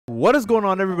What is going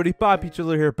on, everybody? Poppy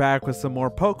Chiller here, back with some more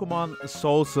Pokemon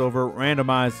SOULSILVER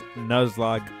Randomized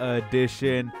Nuzlocke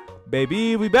Edition.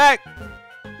 Baby, we back!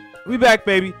 We back,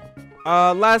 baby.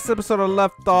 Last episode I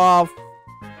left off.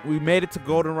 We made it to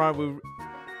Goldenrod. We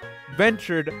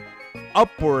ventured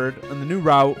upward on the new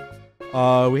route.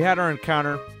 We had our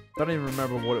encounter. Don't even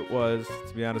remember what it was,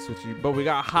 to be honest with you. But we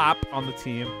got Hop on the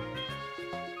team.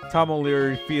 Tom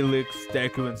O'Leary, Felix,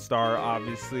 Deku, and Star,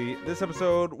 obviously. This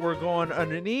episode, we're going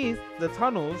underneath the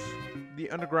tunnels, the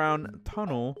underground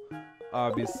tunnel,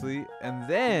 obviously. And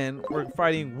then we're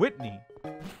fighting Whitney.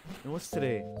 And what's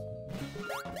today?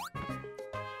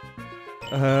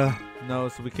 No,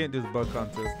 so we can't do the bug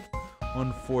contest,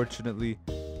 unfortunately.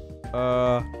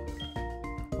 Or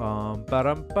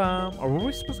were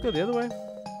we supposed to go the other way?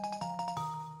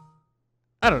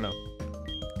 I don't know.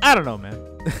 I don't know, man.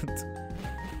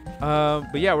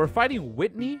 But yeah, we're fighting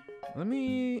Whitney.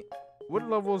 What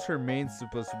level is her main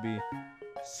supposed to be?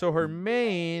 So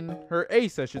her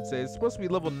ace, I should say, is supposed to be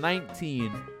level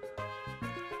 19.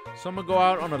 So I'm gonna go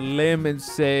out on a limb and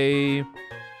say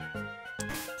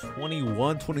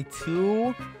 21,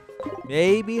 22,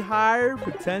 maybe higher,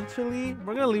 potentially.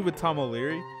 We're gonna leave with Tom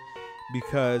O'Leary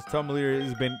because Tom O'Leary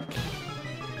has been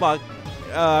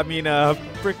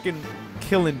freaking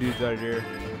killing dudes out here.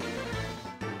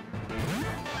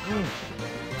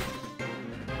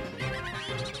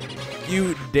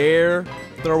 You dare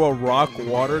throw a rock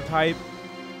water type?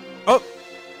 Oh!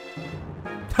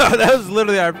 That was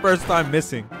literally our first time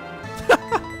missing.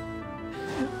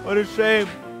 What a shame.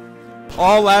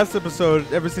 All last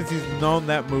episode, ever since he's known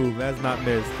that move, has not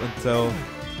missed until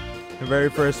the very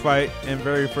first fight and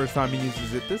very first time he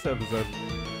uses it this episode.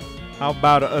 How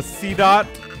about a C-Dot?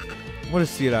 What is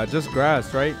C-Dot? Just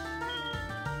grass, right?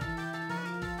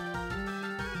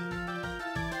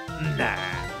 Nah.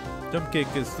 Jump kick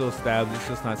is still stabbed. It's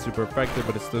just not super effective,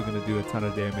 but it's still going to do a ton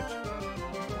of damage.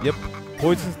 Yep.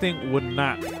 Poison Sting would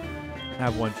not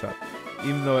have one shot.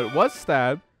 Even though it was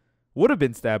stabbed. Would have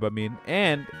been stabbed, I mean.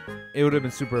 And it would have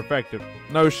been super effective.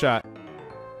 No shot.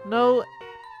 No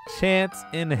chance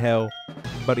in hell.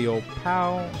 Buddy old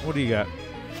pal. What do you got?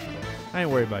 I ain't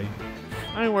worried about you.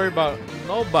 I ain't worried about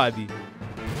nobody.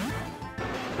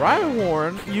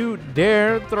 Rhyhorn, you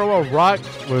dare throw a rock.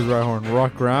 What is Rhyhorn?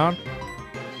 Rock ground?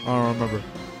 I don't remember.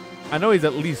 I know he's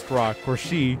at least rock. Or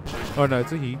she. Oh no,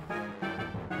 it's a he.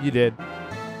 You did.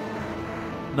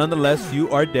 Nonetheless, you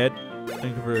are dead.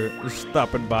 Thank you for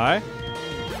stopping by.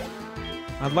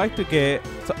 I'd like to get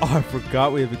to. Oh, I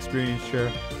forgot we have experience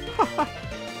share.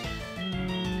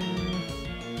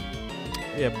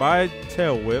 Yeah, buy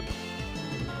Tail Whip.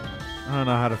 I don't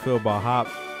know how to feel about Hop.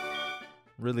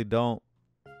 Really don't.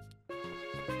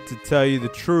 To tell you the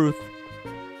truth.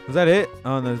 Was that it?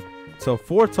 So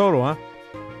 4 total, huh?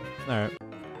 Alright.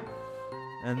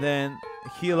 And then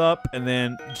heal up and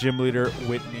then gym leader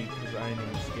Whitney, because I ain't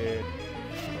even scared.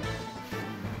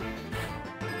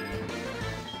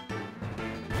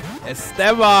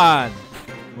 Esteban!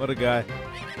 What a guy.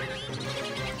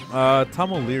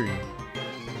 Tom O'Leary.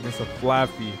 It's a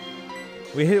Flaffy.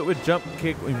 We hit it with jump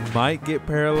kick, we might get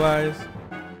paralyzed.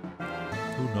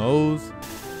 Who knows?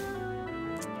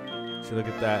 So look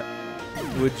at that.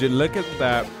 Would you look at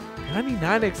that?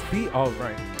 99 XP. All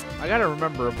right. I gotta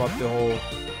remember about the whole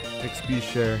XP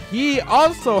share. He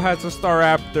also has a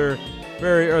Staraptor,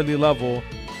 very early level.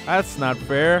 That's not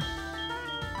fair.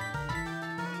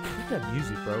 Look at that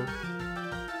music, bro.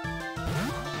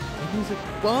 The music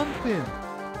bumping.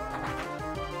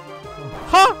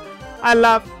 Ha! I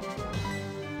laugh.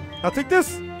 I'll take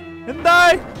this and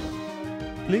die.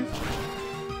 Please.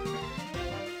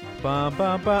 Bum,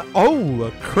 bum, bum. Oh,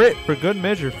 a crit for good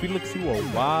measure. Felix, you a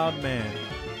wild man.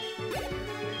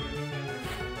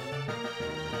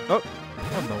 Oh,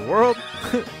 what in the world?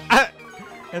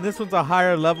 And this one's a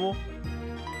higher level.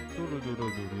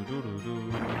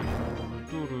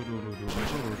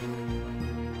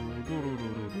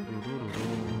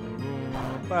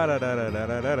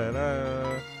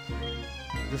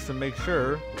 Just to make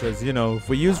sure, because, you know, if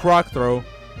we use Rock Throw,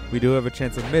 we do have a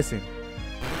chance of missing.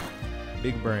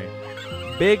 Big brain.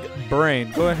 Big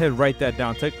brain. Go ahead and write that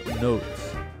down. Take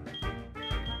notes.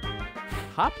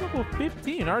 Hop level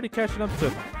 15. Already catching up to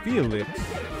Felix.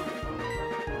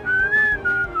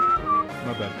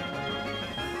 My bad.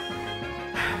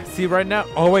 See, right now.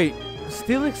 Oh, wait.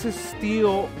 Steelix is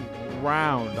steel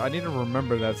round. I need to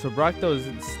remember that. So Brockto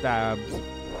isn't stabbed.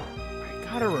 I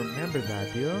gotta remember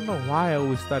that, dude. I don't know why I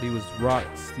always thought he was rock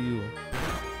steel.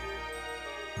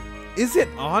 Is it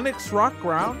Onyx rock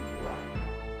ground?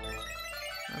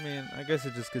 I mean, I guess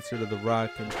it just gets rid of the rock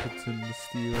and puts in the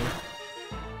steel.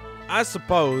 I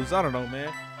suppose. I don't know,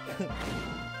 man.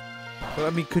 But I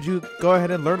mean, could you go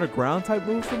ahead and learn a ground type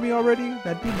move for me already?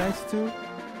 That'd be nice too.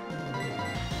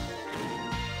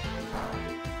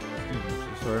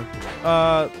 Sorry.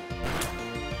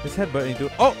 This headbutt ain't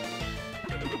doing. Oh,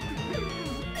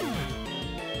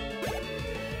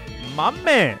 my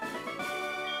man.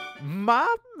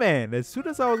 My man. As soon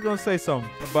as I was gonna say something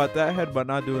about that headbutt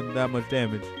not doing that much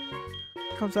damage,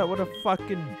 comes out with a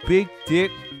fucking big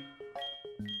dick.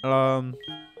 I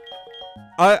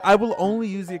will only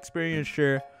use the experience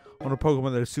share on a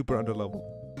Pokemon that is super underleveled.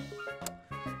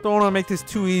 Don't want to make this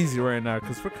too easy right now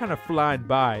because we're kind of flying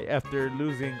by after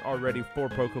losing already 4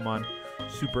 Pokemon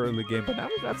super early game. But now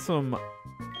we got some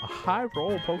high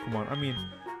roll Pokemon. I mean,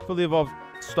 fully evolved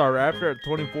Staraptor at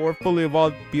 24, fully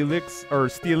evolved Belix or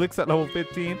Steelix at level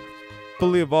 15,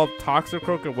 fully evolved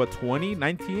Toxicroak at what, 20,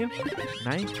 19,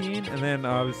 and then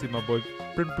obviously my boy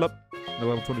Prinplup at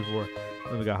level 24.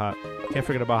 Then we got Hop. Can't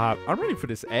forget about Hop. I'm ready for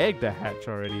this egg to hatch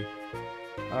already.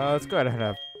 Let's go ahead and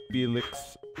have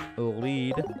Belix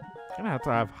lead. Gonna have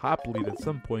to have Hop lead at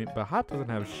some point, but Hop doesn't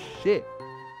have shit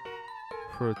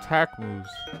for attack moves.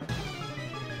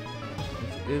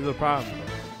 This is a problem.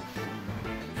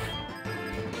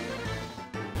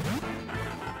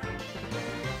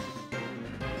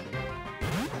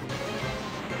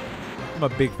 I'm a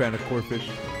big fan of Corphish,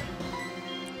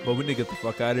 but we need to get the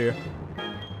fuck out of here.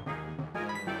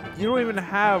 You don't even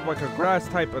have like a grass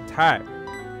type attack.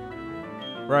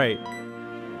 Right.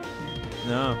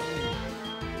 No.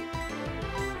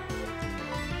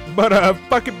 But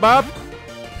fucking Bob.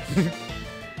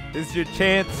 This is your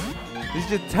chance. This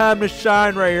is your time to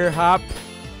shine right here, Hop.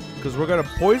 Because we're gonna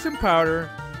poison powder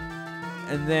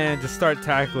and then just start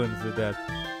tackling to death.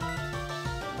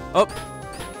 Oh.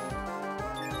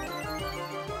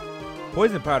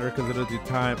 Poison powder because it'll do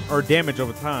time or damage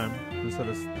over time instead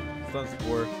of stun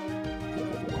spore.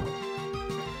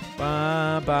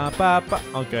 Ba, ba, ba, ba.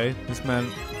 Okay, this man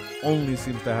only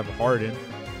seems to have hardened,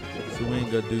 so we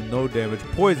ain't gonna do no damage.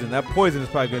 Poison, that poison is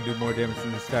probably gonna do more damage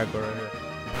than this tackle right here.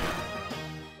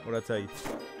 What'd I tell you?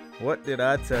 What did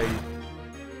I tell you?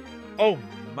 Oh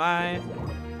my.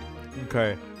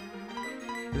 Okay.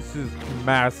 This is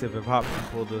massive if Hop can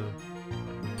pull the.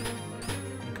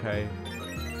 Okay.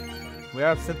 We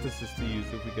have synthesis to use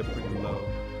if we get pretty low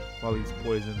while he's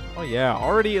poisoned. Oh yeah,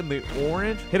 already in the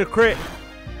orange. Hit a crit.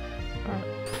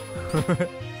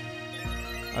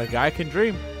 A guy can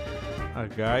dream. A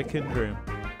guy can dream.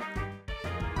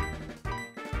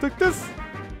 Take this.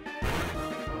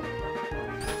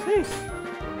 Jeez.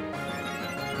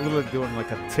 Literally doing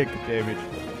like a tick damage.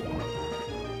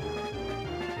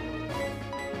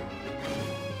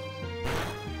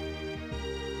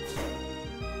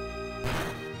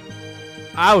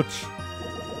 Ouch.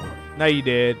 No, you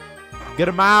did. Get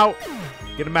him out.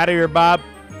 Get him out of here, Bob.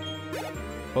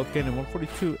 Both getting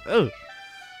 142. Ugh.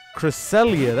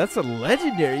 Cresselia. That's a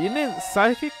legendary. Isn't it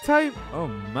psychic type? Oh,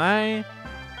 my.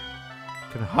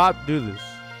 Can Hop do this?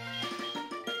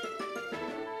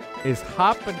 Is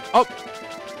Hop and... Oh.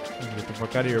 Get the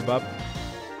fuck out of here, Bob.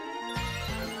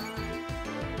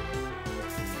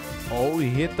 Oh, he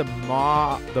hit the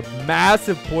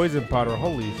massive poison powder.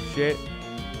 Holy shit.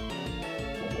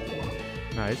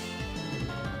 Nice.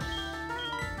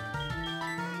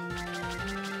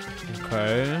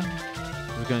 Okay.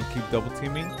 We're gonna keep double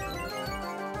teaming.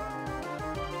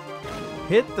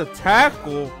 Hit the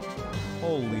tackle.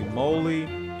 Holy moly.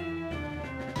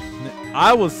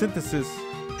 I will synthesis.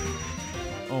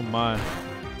 Oh my.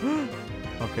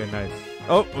 Okay, nice.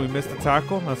 Oh, we missed the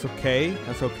tackle. That's okay.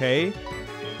 That's okay.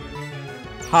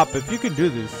 Hop, if you can do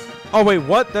this. Oh, wait,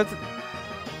 what? That's...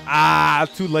 Ah,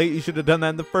 too late. You should have done that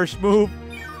in the first move.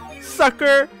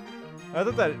 Sucker! I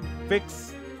thought that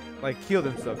fixed, like, healed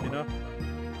himself, you know?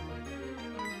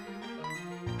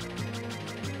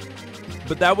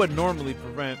 But that would normally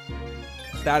prevent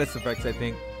status effects, I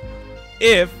think,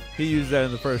 if he used that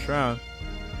in the first round.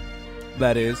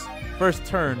 That is. First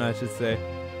turn, I should say.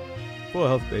 Full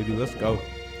health, baby. Let's go.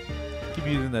 Keep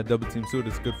using that double team suit.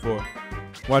 It's good for.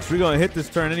 Watch, we're going to hit this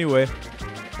turn anyway.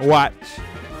 Watch.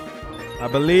 I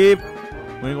believe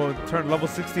we're going to turn level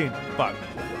 16. Fuck.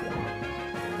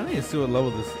 I need to see what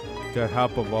level this guy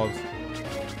Hop evolves.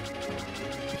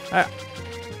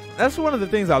 That's one of the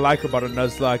things I like about a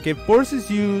Nuzlocke. It forces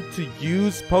you to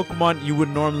use Pokemon you would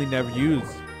normally never use.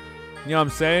 You know what I'm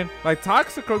saying? Like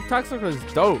Toxicroak. Toxicroak is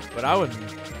dope, but I would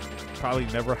probably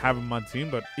never have him on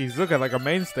team. But he's looking like a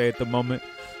mainstay at the moment.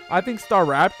 I think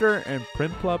Staraptor and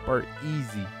Prinplup are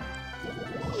easy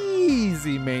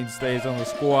mainstays on the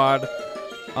squad.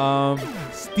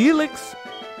 Steelix,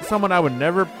 someone I would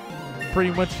never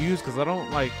pretty much use because I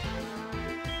don't like.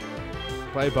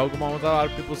 play Pokemon with a lot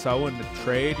of people, so I wouldn't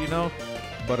trade, you know.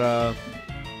 But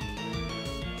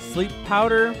sleep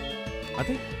powder, I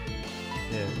think,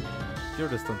 yeah,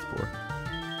 give it a stun spore.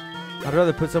 I'd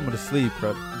rather put someone to sleep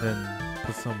than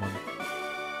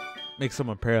make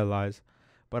someone paralyzed.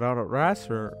 But I'd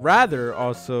rather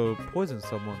also poison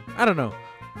someone. I don't know.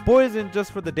 Poison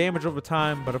just for the damage over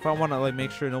time, but if I want to like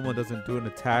make sure no one doesn't do an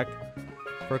attack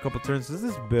for a couple turns. Is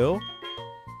this Bill?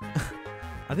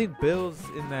 I think Bill's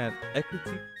in that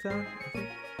Equity town. I think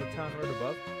the town right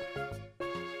above.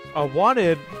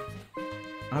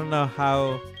 I don't know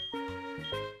how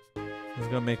it's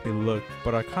gonna make me look,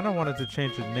 but I kind of wanted to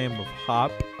change the name of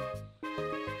Hop.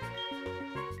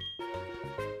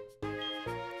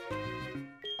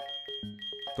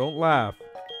 Don't laugh.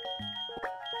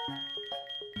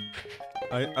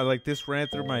 I like this ran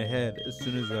through my head as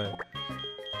soon as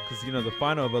because you know the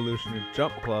final evolution is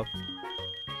Jump Pluff.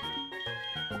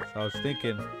 So I was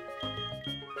thinking.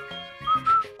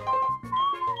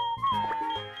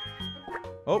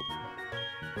 Oh.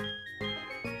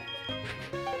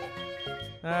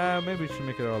 Maybe we should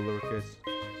make it all lowercase.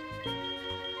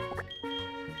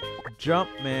 Jump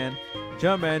man.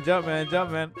 Jump man, jump man,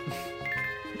 jump man.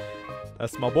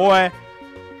 That's my boy.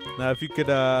 Now if you could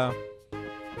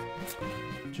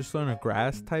just learn a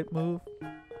grass type move,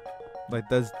 like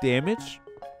does damage,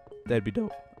 that'd be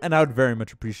dope. And I would very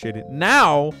much appreciate it.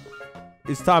 Now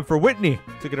it's time for Whitney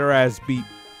to get her ass beat.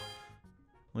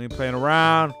 We ain't playing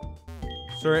around.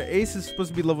 So her ace is supposed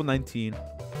to be level 19,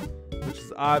 which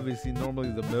is obviously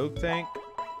normally the milk tank.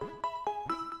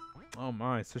 Oh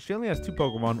my, so she only has 2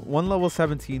 Pokemon. One level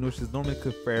 17, which is normally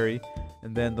Clefairy,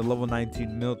 and then the level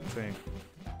 19 milk tank.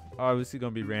 Obviously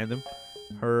gonna be random.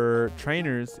 Her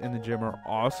trainers in the gym are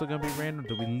also gonna be random.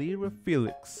 Do we lead with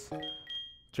Felix?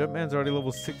 Jumpman's already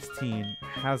level 16,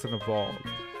 hasn't evolved.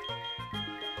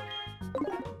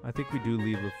 I think we do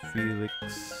lead with Felix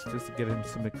just to get him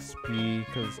some XP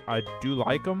because I do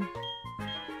like him.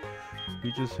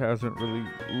 He just hasn't really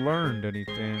learned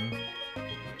anything.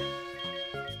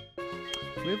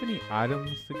 Do we have any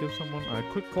items to give someone?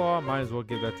 Quick Claw, might as well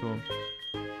give that to him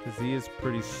because he is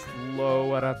pretty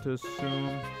slow, I'd have to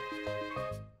assume.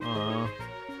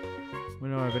 We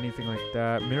don't have anything like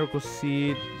that. Miracle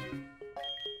Seed,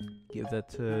 give that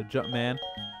to Jumpman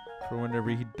for whenever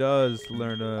he does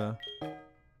learn a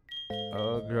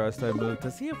grass type move.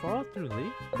 Does he evolve through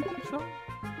Leaf? So?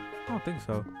 I don't think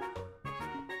so.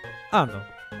 I don't know.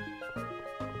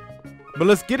 But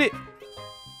let's get it.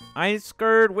 I ain't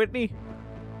scared, Whitney.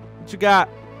 What you got?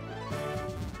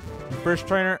 Your first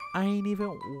trainer, I ain't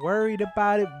even worried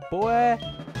about it, boy.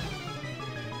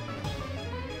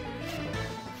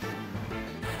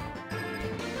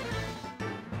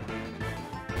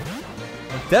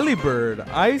 Delibird,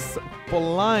 Ice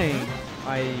Flying,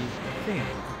 I think.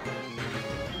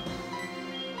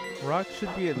 Rock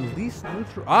should be at least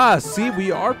neutral. Ah, see,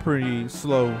 we are pretty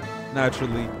slow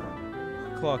naturally.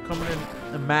 Claw coming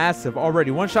in massive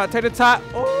already. One shot, take the top.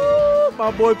 Oh,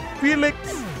 my boy Felix.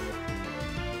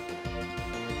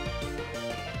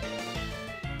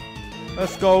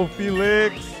 Let's go,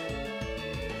 Felix.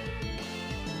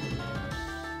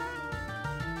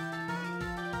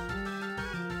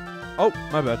 Oh,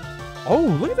 my bad. Oh,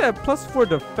 look at that +4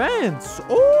 defense.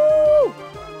 Oh,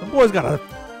 the boy's got a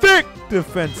thick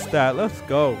defense stat. Let's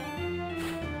go.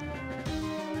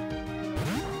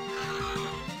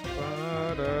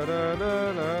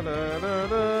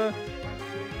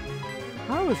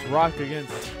 How is Rock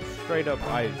against straight up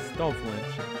ice? Don't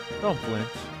flinch. Don't flinch.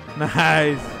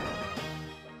 Nice.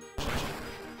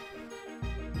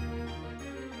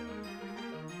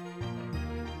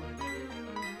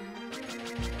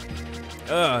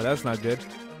 Ugh, that's not good.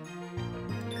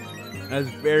 That's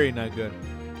very not good.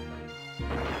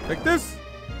 Like this.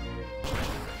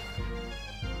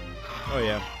 Oh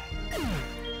yeah.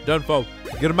 Done, folk.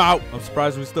 Get him out. I'm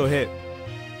surprised we still hit.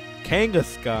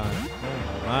 Kangaskhan.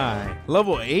 Oh my.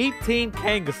 Level 18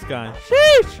 Kangaskhan.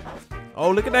 Sheesh.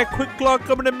 Oh, look at that Quick Claw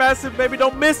coming in massive, baby.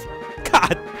 Don't miss.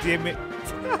 God damn it.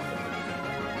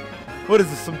 What is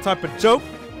this? Some type of joke?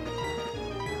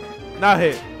 Not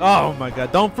hit. Oh my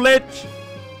god. Don't flinch.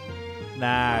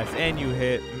 Nice. And you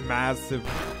hit massive.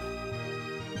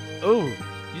 Oh,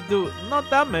 you do not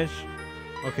damage.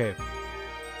 Okay.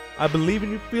 I believe in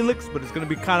you, Felix, but it's going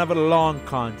to be kind of a long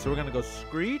con. So we're going to go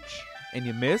Screech. And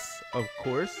you miss, of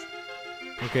course.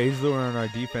 Okay, he's lowering our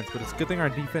defense, but it's a good thing our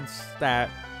defense stat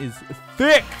is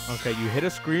thick. Okay, you hit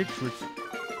a Screech, which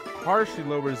harshly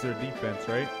lowers their defense,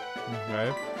 right?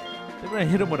 Okay. They're going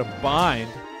to hit him with a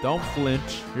bind. Don't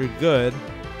flinch. You're good.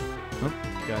 Oh,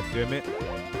 god damn it.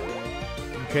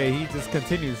 Okay, he just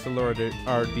continues to lower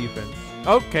our defense.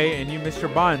 Okay, and you missed your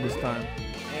bind this time.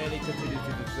 And he continues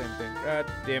to do the same thing. God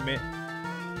damn it.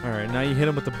 Alright, now you hit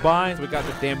him with the bind. So we got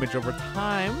the damage over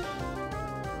time.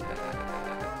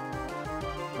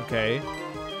 Okay.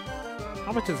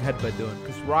 How much is Headbutt doing?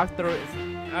 Because Rock Throw is...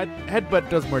 Headbutt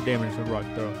does more damage than Rock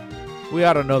Throw. We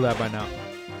ought to know that by now.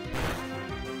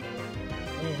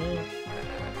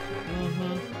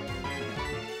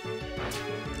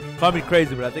 Call me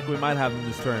crazy, but I think we might have him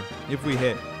this turn. If we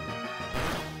hit.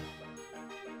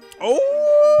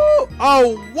 Oh!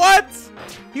 Oh, what?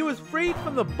 He was freed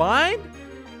from the bind?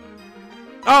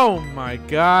 Oh my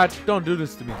god. Don't do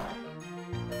this to me.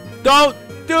 Don't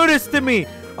do this to me.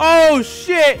 Oh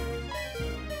shit.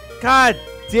 God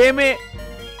damn it.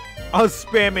 I was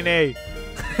spamming A.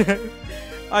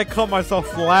 I caught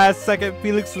myself last second.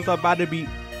 Felix was about to be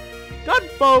done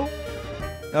for.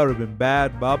 That would have been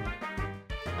bad, Bob.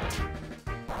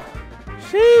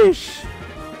 Sheesh.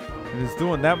 And it's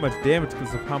doing that much damage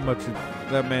because of how much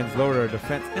that man's lowered our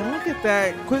defense. And look at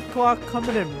that. Quick Claw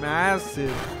coming in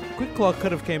massive. Quick Claw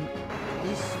could have came.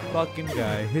 This fucking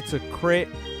guy hits a crit.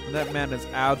 And that man is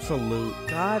absolute.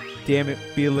 God damn it,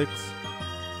 Felix.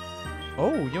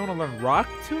 Oh, you want to learn Rock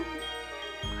too?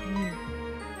 I mean,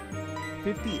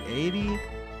 50-80?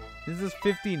 This is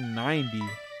 50-90.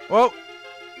 Well,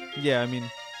 yeah, I mean,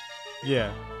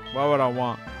 yeah. Why would I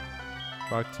want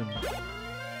Rock to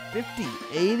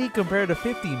 50-80 compared to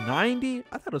 50-90?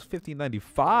 I thought it was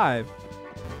 50-95.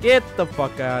 Get the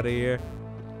fuck out of here.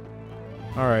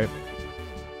 Alright.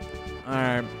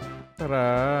 Alright.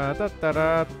 Ta-da,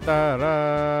 ta-da,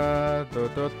 ta-da,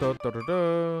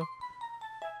 do-do-do-do-do-do.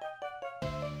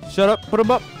 Shut up, put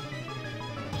him up.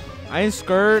 I ain't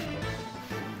scared.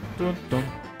 Dun, dun,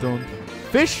 dun.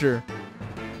 Fisher.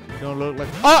 You don't look like.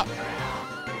 Ah!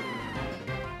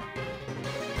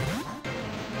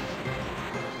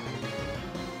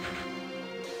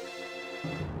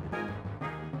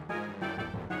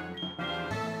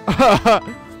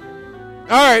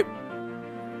 Alright.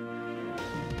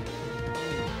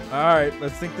 Alright,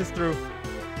 let's think this through.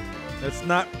 Let's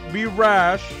not be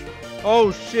rash.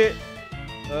 Oh shit.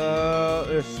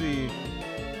 Let's see.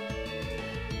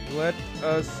 Let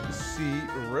us see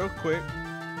real quick.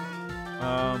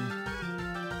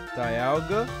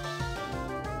 Dialga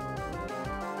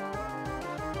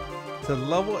to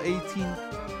level 18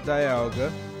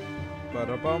 Dialga.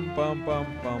 Bada bum bum bum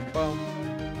bum bum.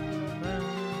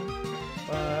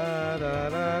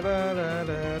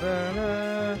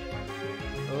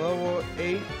 Level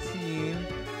 18.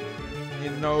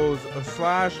 It knows a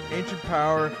slash, ancient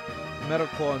power, Metal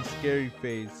Claw, and Scary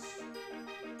Face.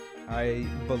 I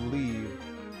believe.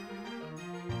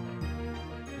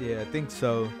 Yeah, I think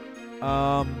so.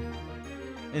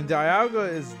 And Dialga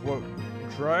is what?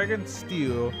 Dragon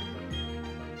Steel.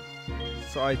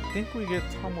 So I think we get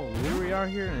Tomoliri out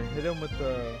here and hit him with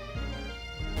the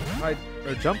high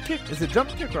or jump kick? Is it jump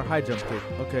kick or high jump kick?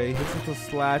 Okay, hits with a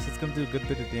slash. It's gonna do a good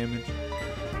bit of damage.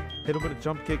 Hit him with a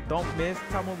jump kick. Don't miss,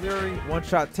 Tomoliri. One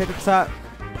shot, take a shot,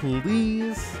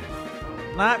 please.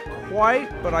 Not quite,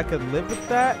 but I could live with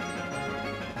that.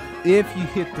 If you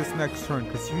hit this next turn,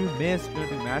 because if you miss, you're going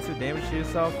to do massive damage to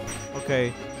yourself.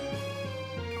 Okay.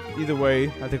 Either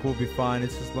way, I think we'll be fine.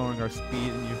 It's just lowering our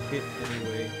speed, and you hit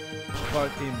anyway.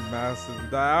 Fucking massive.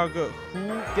 Dialga, who?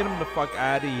 Get him the fuck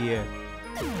out of here.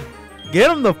 Get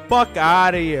him the fuck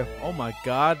out of here. Oh my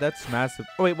god, that's massive.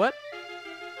 Oh, wait, what?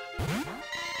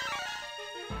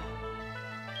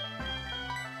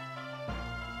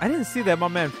 I didn't see that my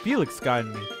man Felix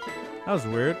guided me. That was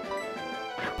weird.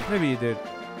 Maybe he did.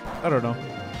 I don't know.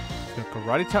 He's gonna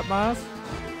karate chop my ass.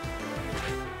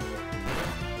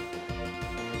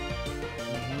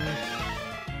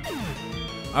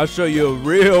 I'll show you a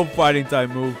real fighting type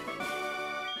move.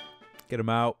 Get him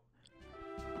out.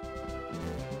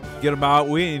 Get him out.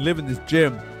 We ain't living this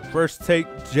gym. First take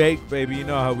Jake, baby. You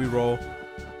know how we roll.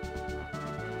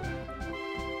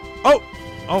 Oh!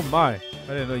 Oh my. I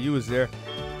didn't know you was there.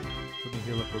 Let me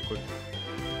heal up real quick.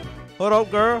 Hold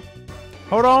up, girl.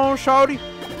 Hold on, shawty.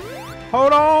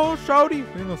 Hold on, shawty.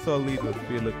 We're gonna start lead with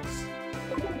Felix.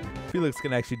 Felix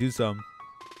can actually do something.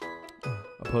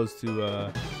 Opposed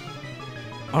to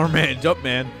our man,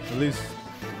 Jumpman. At least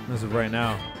as of right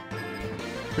now.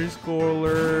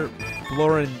 Preschooler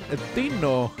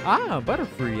Florentino. Ah,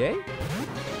 Butterfree, eh?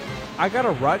 I got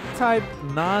a rock type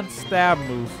non-stab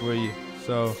move for you.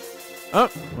 So, oh,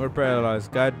 we're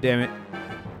paralyzed. God damn it.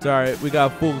 It's alright. We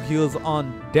got full heals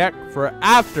on deck for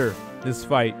after this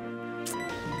fight.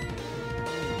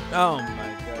 Oh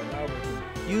my god. Now we're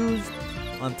confused.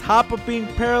 On top of being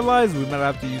paralyzed, we might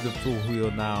have to use a full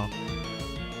heal now.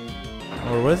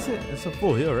 Or was it? It's a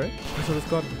full heal, right? That's what it's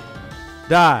called.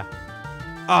 Die.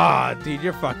 Ah, dude,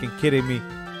 you're fucking kidding me.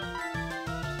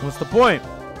 What's the point?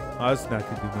 Oh, that's not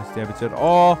gonna do much damage at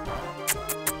all.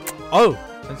 Oh,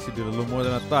 that should do a little more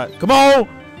than I thought. Come on!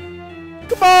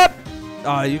 Come on!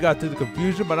 Oh, you got through the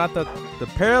confusion, but not the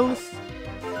perilous.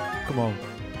 Come on.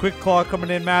 Quick claw coming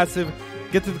in massive.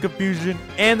 Get through the confusion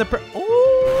and the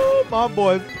oh, my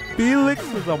boy Felix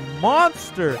is a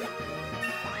monster.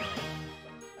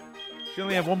 She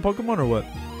only have one Pokemon or what?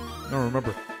 I don't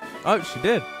remember. Oh, she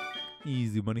did.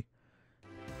 Easy money.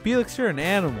 Felix, you're an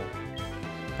animal.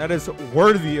 That is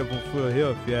worthy of a full heal,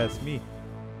 if you ask me.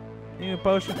 You need a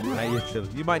potion? Nah, you're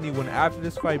chilling. You might need one after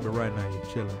this fight, but right now you're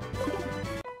chilling.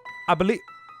 I believe.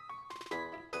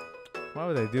 Why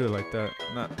would they do it like that?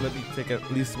 Not let me take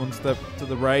at least one step to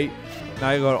the right.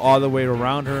 Now you go all the way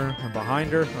around her and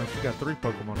behind her. Oh, she got 3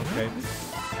 Pokemon. Okay.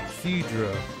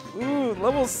 Seadra. Ooh,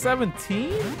 level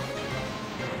 17?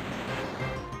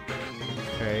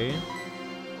 Okay.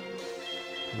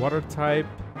 Water type.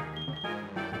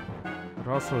 But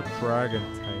also dragon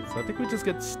type. So I think we just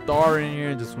get Star in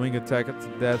here and just wing attack it to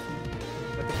death.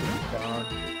 I think we're fine.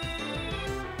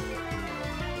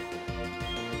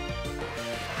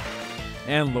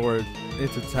 And lower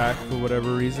its attack for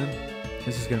whatever reason.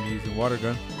 This is gonna be using water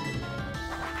gun.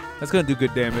 That's gonna do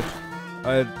good damage,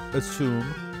 I assume.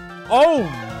 Oh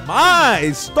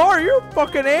my! Star, you're a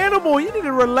fucking animal. You need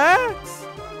to relax.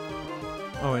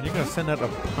 Oh, and you're gonna send out a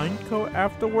Pineco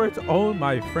afterwards? Oh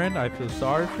my friend, I feel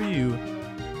sorry for you.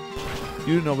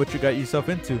 You know what you got yourself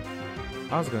into.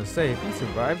 I was gonna say, if you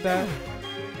survived that,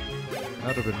 that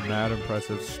would have been mad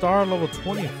impressive. Star level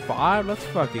 25? Let's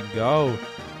fucking go.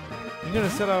 You're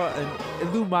gonna set out an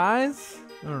Illumise?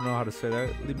 I don't know how to say that.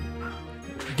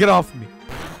 Get off me.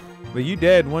 But you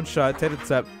dead. One shot. Take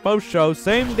it up. Post show.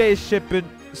 Same day shipping.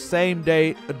 Same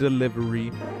day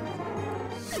delivery.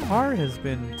 Star has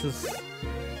been just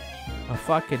a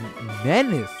fucking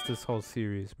menace this whole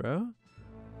series, bro.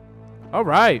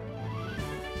 Alright.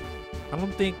 I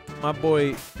don't think my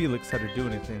boy Felix had to do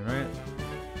anything, right?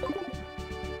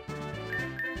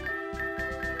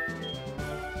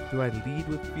 Do I lead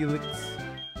with Felix?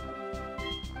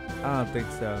 I don't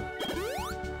think so.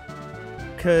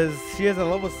 Because she has a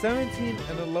level 17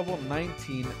 and a level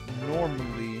 19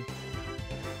 normally.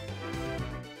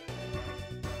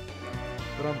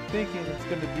 But I'm thinking it's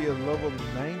going to be a level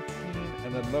 19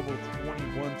 and a level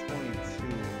 21, 22.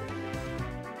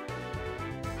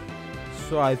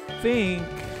 So I think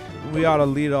we ought to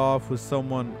lead off with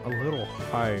someone a little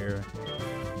higher.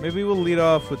 Maybe we'll lead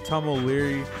off with Tom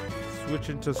O'Leary. Switch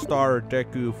into Star or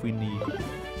Deku if we need.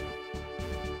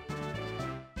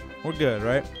 We're good,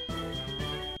 right?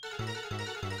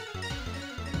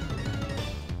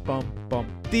 Bum bum.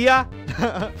 Tia!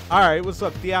 Alright, what's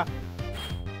up, Tia?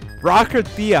 Rocker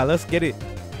Tia, let's get it.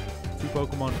 2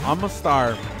 Pokemon. I'm a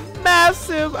Star.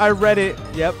 Massive! I read it.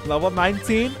 Yep, level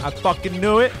 19. I fucking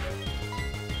knew it.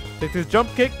 Take this jump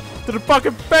kick to the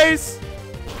fucking face!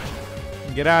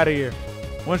 And get out of here.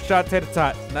 One shot,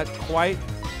 tater-tot. Not quite.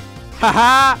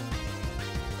 Haha!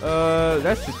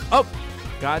 That's just. Oh!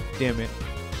 God damn it.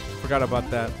 Forgot about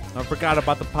that. I forgot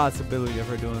about the possibility of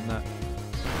her doing that.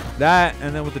 That,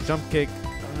 and then with the jump kick,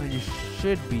 you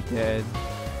should be dead.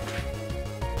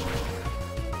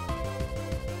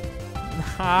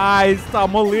 Nice!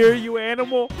 Tom O'Leary, you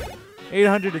animal!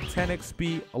 810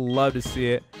 XP. I love to see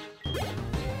it.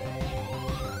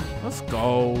 Let's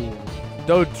go.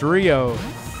 Dodrio.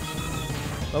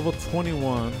 Level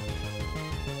 21.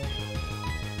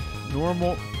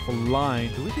 Normal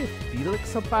flying. Do we get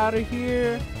Felix up out of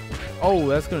here? Oh,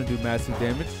 that's gonna do massive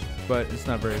damage, but it's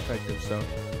not very effective, so.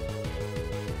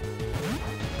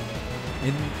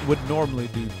 It would normally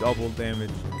do double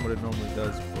damage, what it normally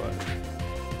does, but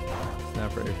it's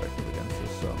not very effective against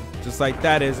us, so. Just like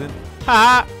that isn't.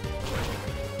 Ha!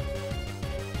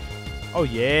 Oh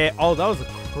yeah. Oh, that was a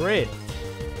crit.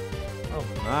 Oh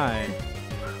my.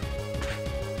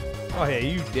 Oh yeah,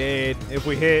 you dead if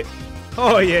we hit.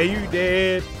 Oh yeah, you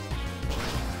dead.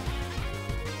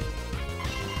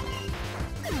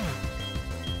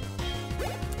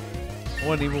 I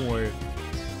wasn't even worried.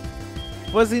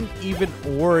 Wasn't even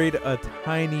worried a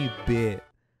tiny bit.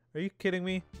 Are you kidding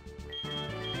me?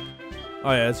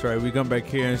 Oh yeah, that's right. We come back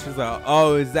here and she's like,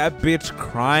 oh, is that bitch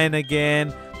crying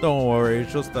again? Don't worry,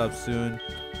 she'll stop soon.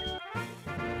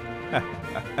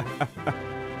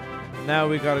 Now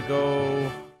we gotta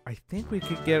go. I think we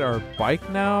could get our bike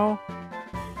now.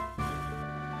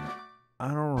 I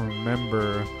don't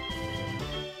remember.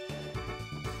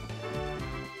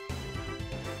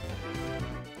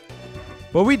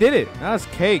 But we did it. That was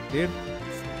cake, dude.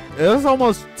 It was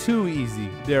almost too easy,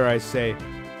 dare I say.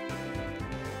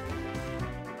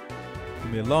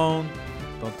 Leave me alone.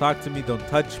 Don't talk to me. Don't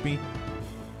touch me.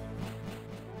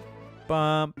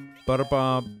 Bump. Butter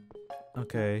bump.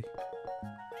 Okay.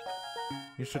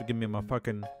 You should give me my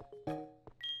fucking...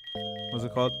 What's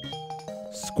it called?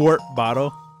 Squirt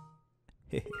bottle.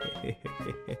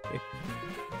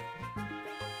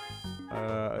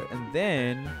 And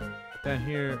then down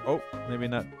here, oh, maybe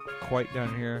not quite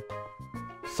down here,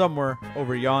 somewhere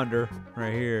over yonder,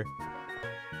 right here,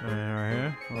 and right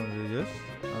here, I'll do this,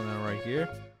 and then right here.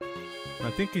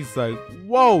 I think he's like,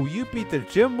 whoa, you beat the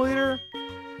gym leader?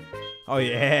 Oh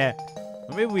yeah.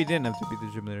 Well, maybe we didn't have to beat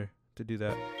the gym leader to do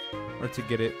that, or to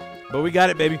get it, but we got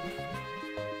it, baby.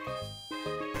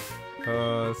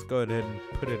 Let's go ahead and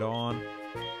put it on.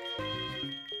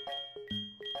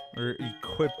 Or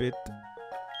equip it.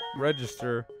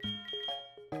 Register.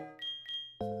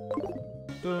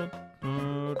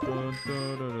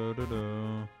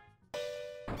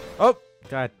 Oh,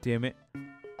 god damn it.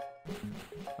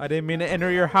 I didn't mean to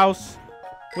enter your house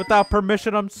without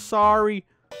permission. I'm sorry.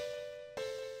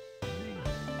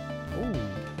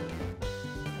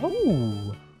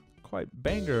 Oh, quite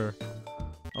banger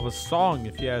of a song,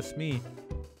 if you ask me.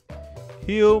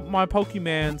 Heal my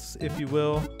Pokemons, if you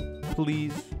will,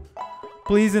 please.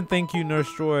 Please and thank you, Nurse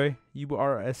Joy. You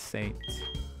are a saint.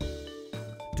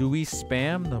 Do we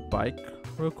spam the bike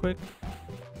real quick?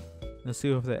 Let's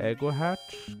see if the egg will hatch.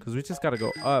 Because we just got to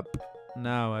go up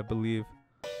now, I believe.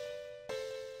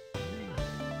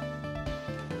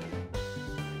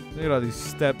 Look at all these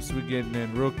steps we're getting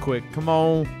in real quick. Come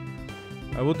on.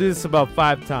 I will do this about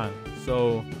 5 times.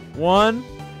 So, 1.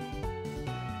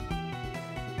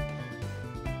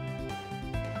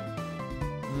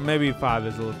 Maybe 5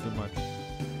 is a little too much.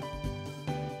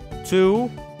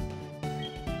 2.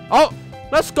 Oh,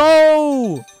 let's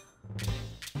go.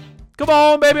 Come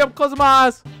on, baby. I'm closing my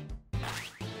eyes.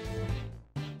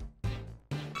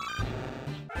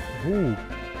 Ooh.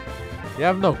 You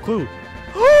have no clue.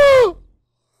 Oh,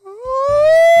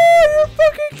 you're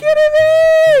fucking kidding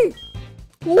me.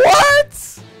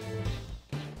 What?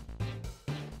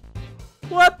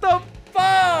 What the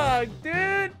fuck,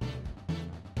 dude?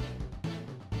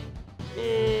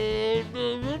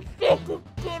 You're fucking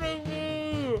kidding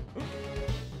me.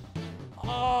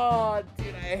 Oh,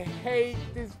 dude, I hate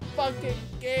this fucking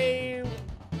game.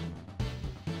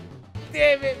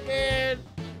 Damn it, man.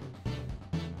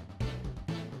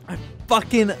 I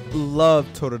fucking love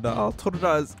Totodile.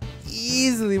 Totodile is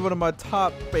easily one of my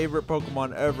top favorite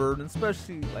Pokemon ever, and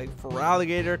especially like for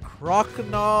alligator,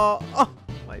 crocodile. Oh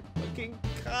my fucking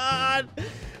god.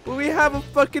 But we have a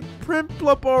fucking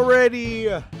Prinplup already.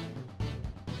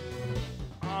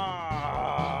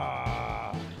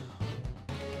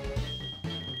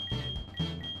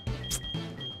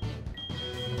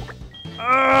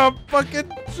 I'm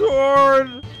fucking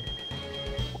torn.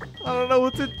 I don't know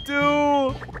what to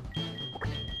do.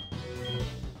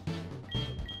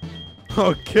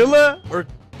 Oh, killer or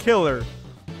killer?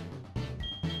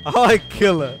 I like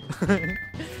killer.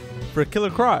 For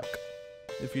Killer Croc.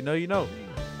 If you know, you know.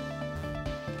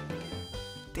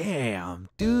 Damn,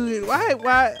 dude.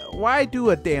 Why do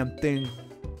a damn thing?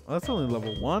 Oh, that's only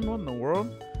level 1. What in the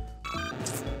world?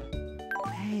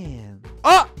 Man.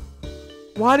 Oh!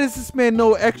 Why does this man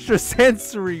know extra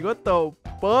sensory? What the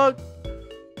fuck?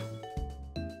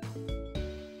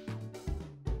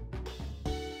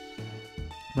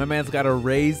 My man's got a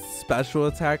raised special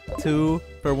attack too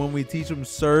for when we teach him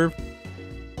serve.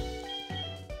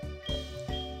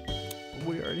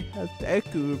 We already have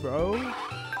Deku, bro.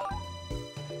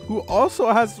 Who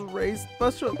also has a raised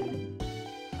special.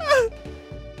 What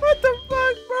the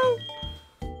fuck, bro?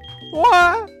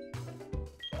 What?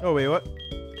 Oh wait, what?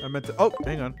 I meant to. Oh,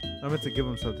 hang on. I meant to give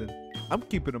him something. I'm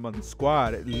keeping him on the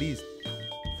squad at least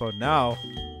for now.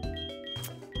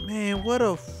 Man, what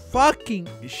a fucking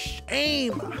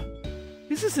shame.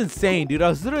 This is insane, dude. I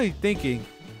was literally thinking,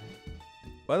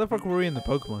 why the fuck were we in the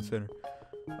Pokemon Center?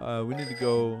 We need to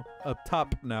go up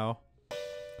top now,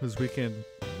 because we can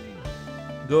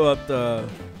go up the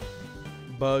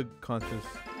bug contest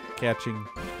catching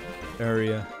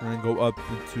area and then go up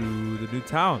into the new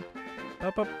town.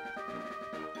 Up, up.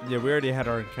 Yeah, we already had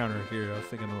our encounter here. I was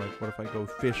thinking, like, what if I go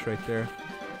fish right there?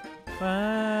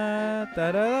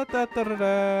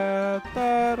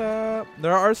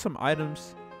 There are some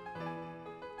items.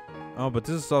 Oh, but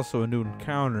this is also a new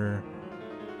encounter.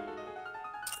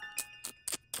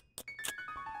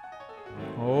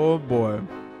 Oh boy,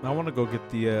 I want to go get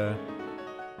the.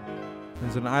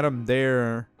 There's an item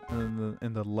there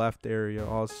in the left area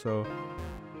also.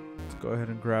 Let's go ahead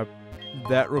and grab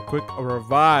that real quick. A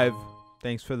revive.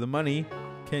 Thanks for the money.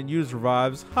 Can't use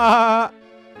revives. Ha!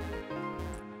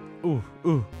 Ooh,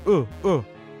 ooh, ooh, ooh.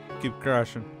 keep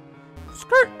crashing.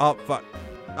 Skirt. Oh, fuck.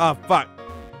 Oh, fuck.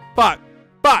 Fuck.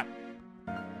 Fuck.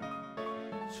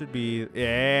 Should be,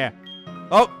 yeah.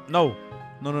 Oh, no.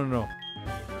 No, no, no.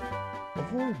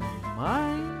 Oh,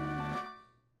 my.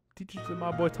 Teaches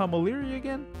my boy Tom O'Leary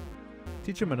again.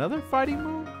 Teach him another fighting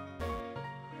move.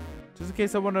 Just in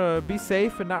case I want to be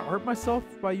safe and not hurt myself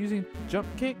by using jump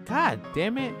kick. God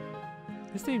damn it.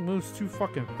 This thing moves too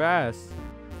fucking fast.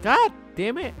 God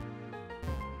damn it.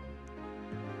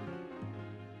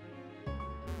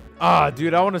 Ah,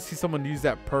 dude, I want to see someone use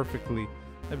that perfectly.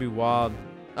 That'd be wild.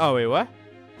 Oh, wait, what?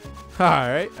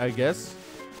 Alright, I guess.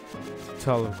 It's a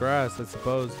tall of grass, I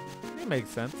suppose. It makes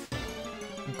sense.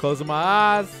 I'm closing my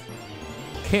eyes.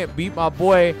 Can't beat my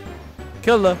boy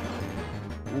Killer.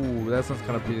 Ooh, that sounds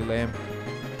kind of pretty lame.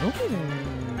 Ooh.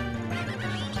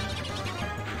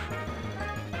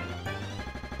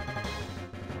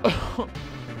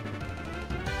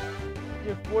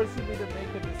 You're forcing me to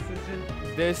make a decision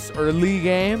this early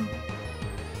game.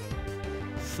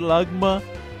 Slugma,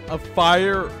 a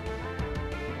fire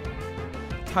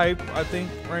type, I think,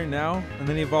 right now. And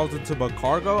then he evolves into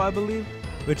Bacargo, I believe,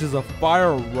 which is a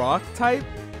fire rock type.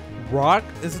 Rock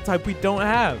is a type we don't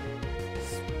have.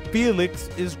 Felix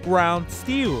is ground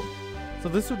steel. So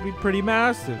this would be pretty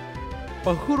massive.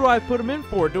 But who do I put him in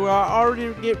for? Do I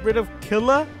already get rid of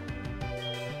Killa?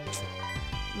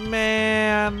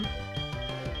 Man.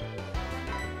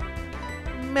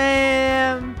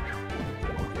 Man.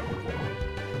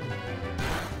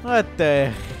 What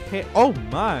the heck? Oh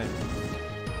my.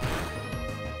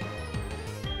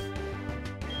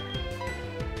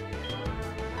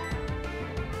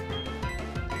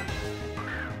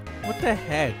 What the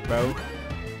heck, bro?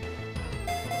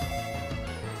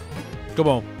 Come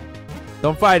on.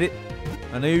 Don't fight it.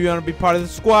 I know you want to be part of the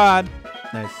squad.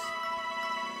 Nice.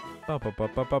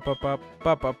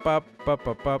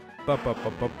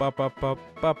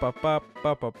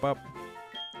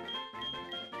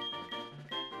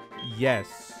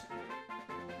 Yes.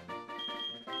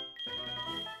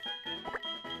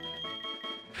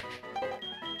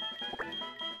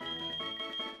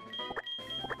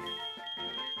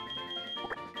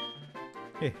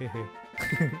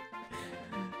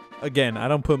 Again, I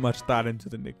don't put much thought into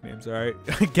the nicknames, alright?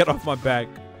 Get off my back.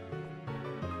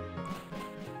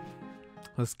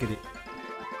 Let's get it.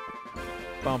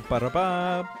 Bum ba da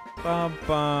ba bum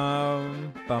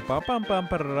bum bum bum bum bum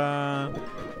ba da.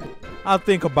 I'll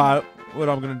think about what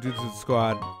I'm gonna do to the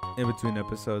squad in between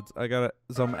episodes. I got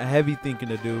some heavy thinking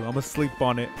to do. I'm gonna sleep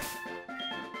on it.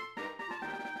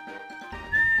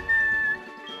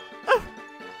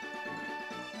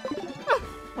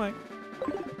 My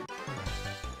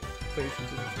face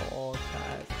is all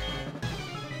tight.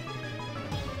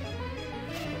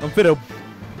 I'm finna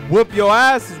whoop your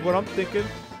ass is what I'm thinking.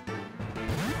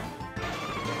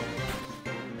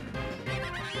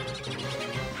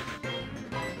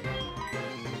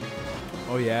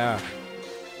 Oh yeah.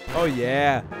 Oh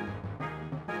yeah.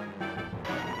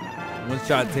 One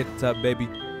shot hit the top, baby.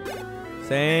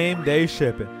 Same day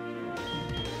shipping.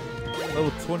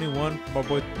 Level 21, my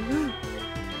boy.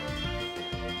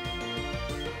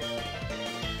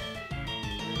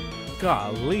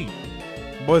 Golly.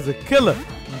 Boy's a killer.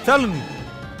 I'm telling you.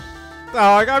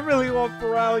 Dog, I really want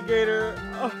for alligator.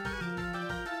 Oh.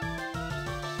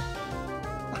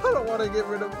 I don't want to get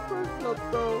rid of Bristol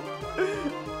though.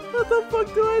 What the fuck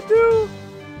do I do?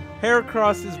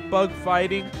 Heracross is bug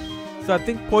fighting. So I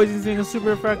think Poison Sting is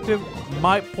super effective.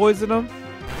 Might poison him.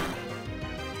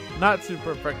 Not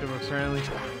super effective apparently.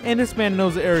 And this man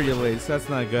knows aerial ace. That's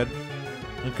not good.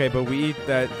 Okay, but we eat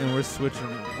that and we're switching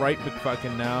right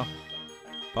fucking now.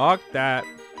 Fuck that.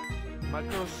 My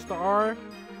girl Star,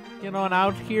 get on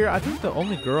out here. I think the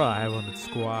only girl I have on the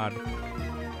squad.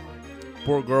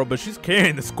 Poor girl, but she's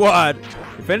carrying the squad.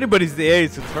 If anybody's the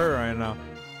ace, it's her right now.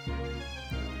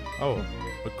 Oh,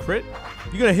 a crit?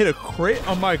 You gonna hit a crit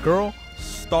on my girl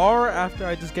Star after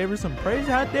I just gave her some praise?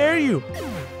 How dare you?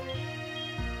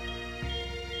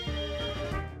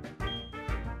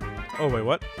 Oh, wait,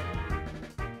 what?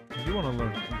 You wanna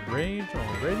learn rage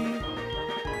already?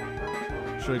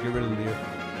 Should I get rid of Leo?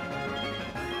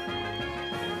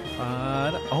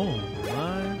 Oh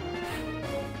my.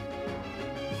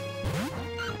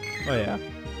 Oh yeah.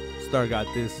 Star got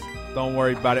this. Don't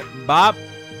worry about it. Bob,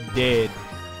 dead.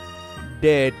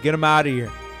 Dead. Get him out of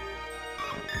here.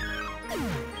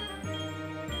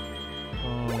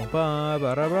 Oh, ba,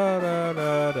 ba, da, ba, da,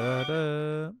 da, da,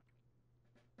 da.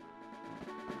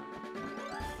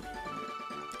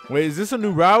 Wait, is this a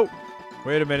new route?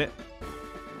 Wait a minute.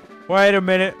 Wait a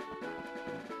minute.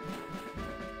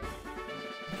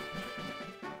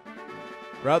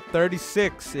 Route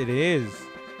 36, it is.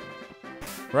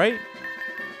 right?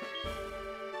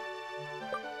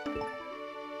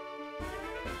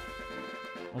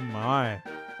 Oh my.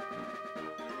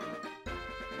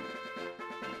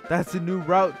 That's a new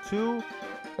route too?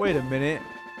 Wait a minute.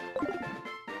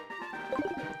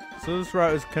 So this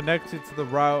route is connected to the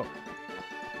route.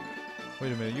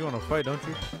 Wait a minute, you want to fight, don't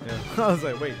you? Yeah. I was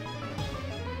like, wait.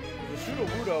 The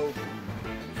Sudowoodo is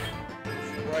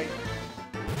right here.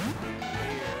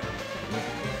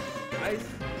 Ice.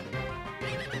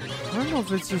 I don't know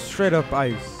if it's just straight up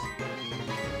ice.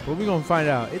 But we're gonna find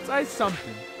out. It's ice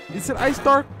something. Is it ice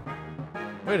dark?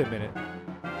 Wait a minute.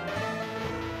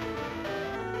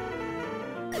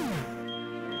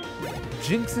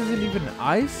 Jinx isn't even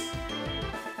ice?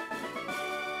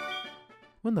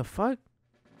 When the fuck?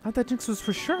 I thought Jinx was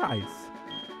for sure ice.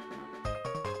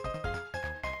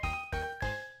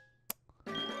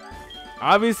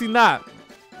 Obviously not.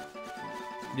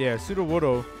 Yeah,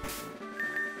 Sudowoodo.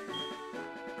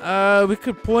 We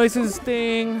could poison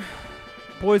Sting,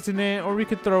 poison it, or we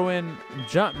could throw in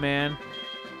Jumpman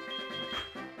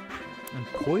and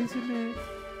poison it.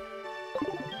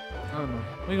 I don't know.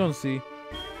 We're gonna see.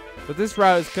 But this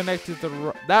route is connected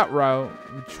to that route,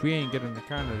 which we ain't getting the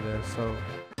counter there. So,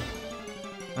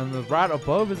 and the route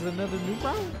above is another new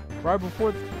route right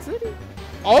before the city.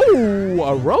 Oh,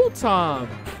 a Rotom.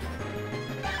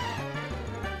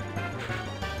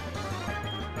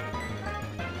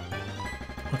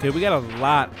 Okay, we got a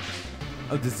lot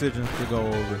of decisions to go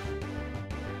over.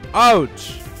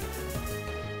 Ouch!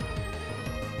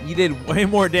 You did way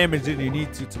more damage than you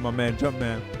need to my man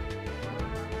Jumpman.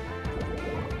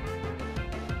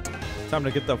 Time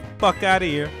to get the fuck out of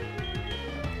here.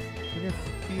 Can you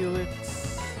feel it?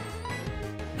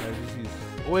 Yeah, just use.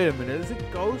 Wait a minute, is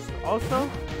it Ghost also?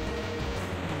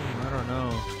 I don't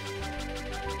know.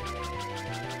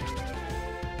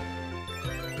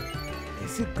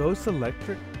 Is it Ghost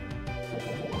Electric?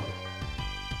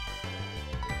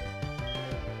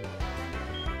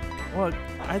 Well,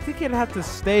 I think it'd have to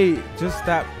stay just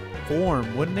that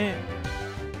form, wouldn't it?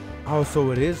 Oh,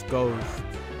 so it is Ghost.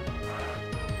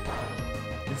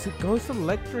 Is it Ghost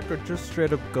Electric or just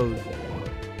straight up Ghost?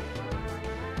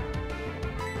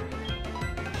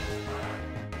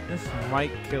 This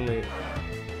might kill it.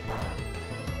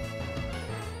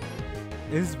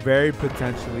 This very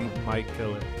potentially might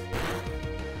kill it.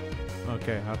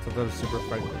 Okay, I thought that was super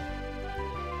frightening.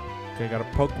 Okay, got a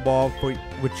Pokeball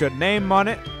with your name on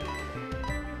it.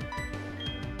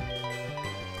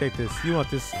 Take this. You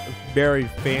want this very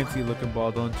fancy looking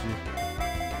ball, don't you?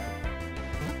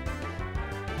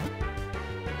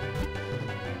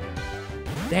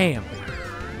 Damn.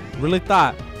 I really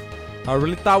thought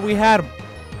we had him.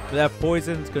 But that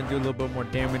poison's gonna do a little bit more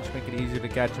damage, make it easier to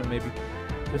catch him maybe.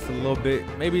 Just a little bit.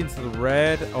 Maybe into the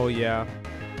red. Oh yeah.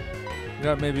 We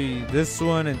got maybe this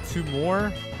one and two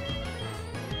more.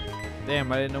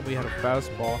 Damn, I didn't know we had a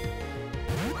fastball.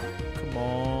 Come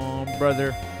on,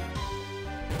 brother.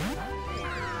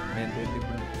 Man, didn't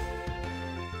even.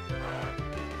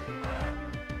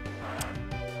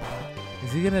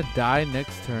 Is he gonna die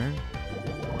next turn?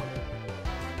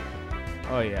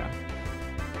 Oh yeah.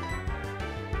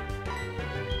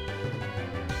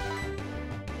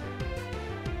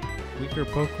 Weaker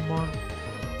Pokemon.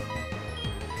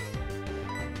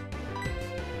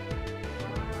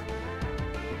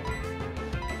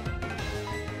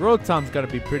 Rotom's got to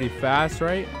be pretty fast,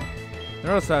 right?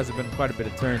 There also has been quite a bit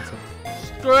of turns. So.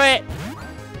 Screw it!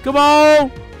 Come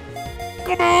on!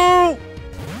 Come on!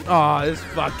 Oh, this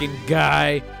fucking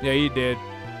guy. Yeah, you did.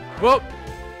 Whoop!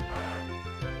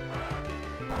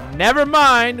 Never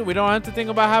mind. We don't have to think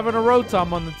about having a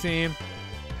Rotom on the team.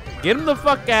 Get him the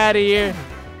fuck out of here.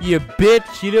 You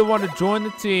bitch. You didn't want to join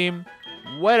the team.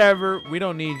 Whatever. We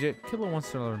don't need you. Killer wants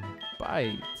to learn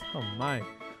Bite. Oh my.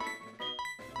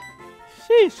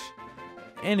 Sheesh.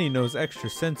 And he knows extra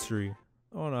sensory.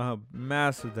 I don't know how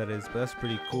massive that is, but that's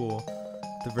pretty cool.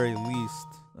 At the very least.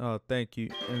 Oh, thank you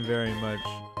and very much.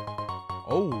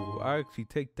 Oh, I actually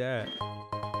take that.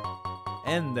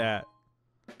 And that.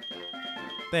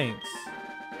 Thanks.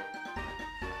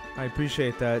 I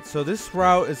appreciate that. So this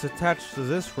route is attached to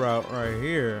this route right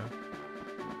here.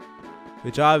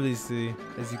 Which obviously,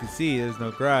 as you can see, there's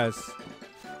no grass.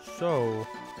 So,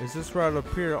 is this route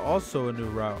up here also a new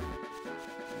route?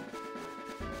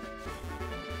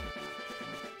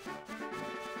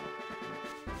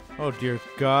 Oh dear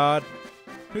God.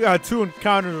 We got 2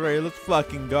 encounters right here. Let's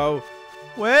fucking go.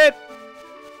 Wait!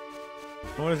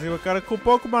 I wanna see what kind of cool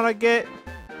Pokemon I get.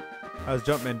 How's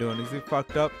Jumpman doing? Is he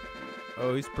fucked up?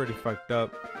 Oh, he's pretty fucked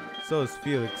up. So is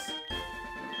Felix.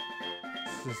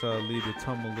 Let's just lead with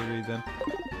Tumblr then.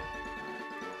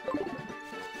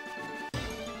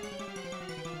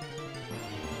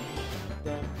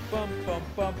 bum,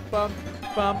 bum, bum,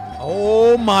 bum.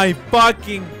 Oh my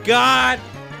fucking god!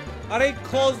 I didn't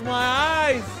close my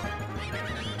eyes.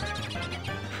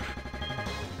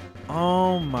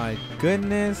 Oh my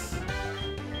goodness.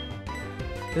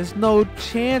 There's no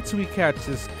chance we catch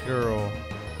this girl.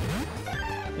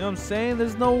 You know what I'm saying?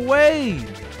 There's no way.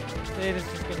 It's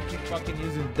just gonna keep fucking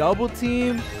using double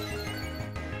team.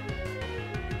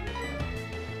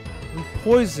 We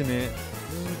poison it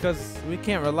because we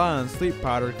can't rely on sleep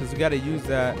powder because we gotta use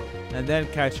that and then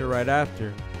catch it right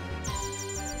after.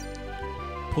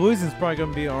 Poison's probably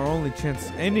gonna be our only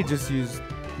chance. And he just used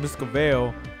Mystical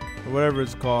Veil or whatever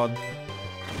it's called.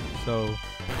 So,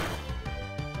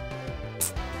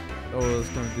 oh, it's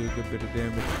gonna do a good bit of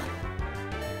damage.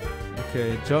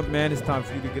 Okay, Jumpman, it's time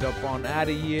for you to get up on out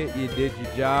of here. You did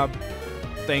your job.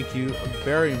 Thank you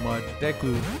very much.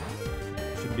 Deku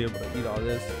should be able to eat all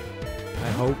this. I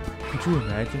hope. Could you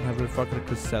imagine having a fucking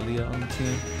Cresselia on the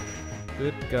team?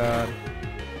 Good God.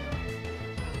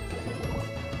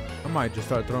 I might just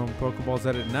start throwing Pokeballs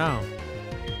at it now.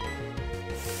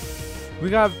 We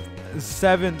got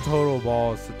 7 total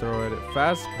balls to throw at it.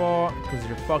 Fastball, because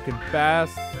you're fucking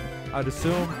fast, I'd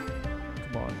assume.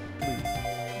 Come on, please.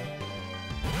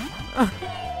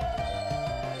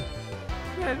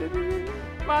 Man, it didn't even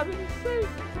bother to say.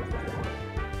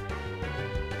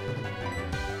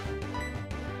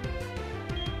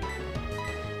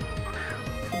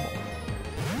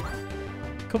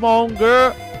 Come on,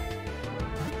 girl.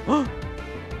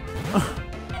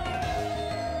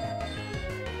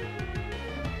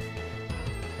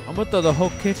 I'm gonna throw the whole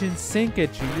kitchen sink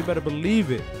at you. You better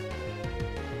believe it.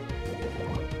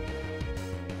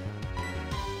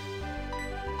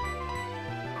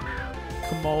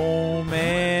 Come on,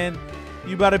 man.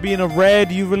 You better be in a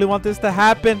red. You really want this to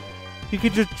happen? You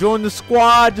could just join the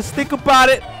squad. Just think about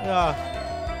it.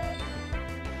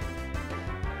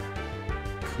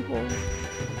 Come on.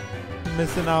 You're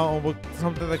missing out on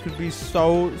something that could be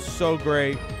so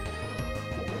great.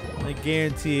 I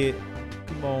guarantee it.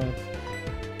 Come on.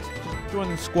 Just join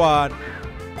the squad.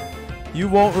 You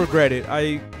won't regret it.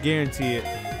 I guarantee it.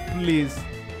 Please.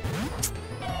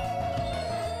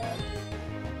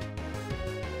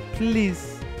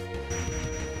 Please.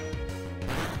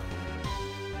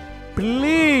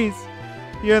 Please.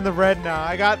 You're in the red now.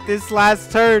 I got this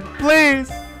last turn.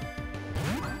 Please.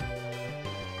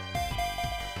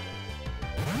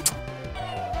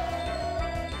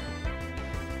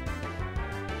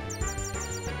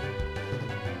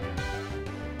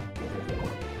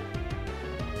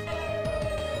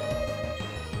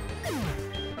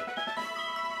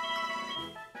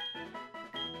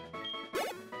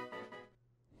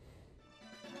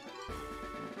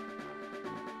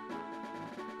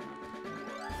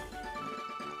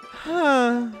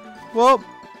 Well,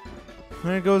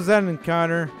 there goes that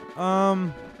encounter.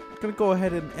 Gonna go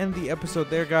ahead and end the episode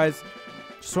there, guys.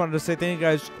 Just wanted to say thank you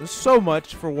guys so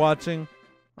much for watching.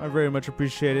 I very much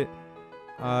appreciate it.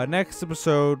 Next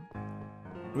episode,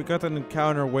 we got an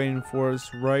encounter waiting for us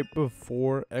right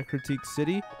before Ecruteak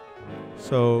City.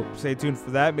 So stay tuned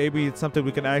for that. Maybe it's something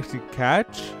we can actually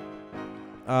catch.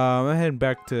 I'm heading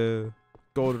back to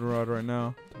Goldenrod right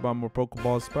now to buy more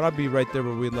Pokeballs, but I'll be right there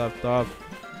where we left off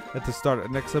at the start of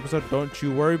the next episode. Don't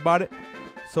you worry about it.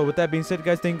 So with that being said,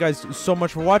 guys, thank you guys so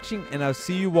much for watching, and I'll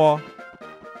see you all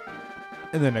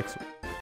in the next one.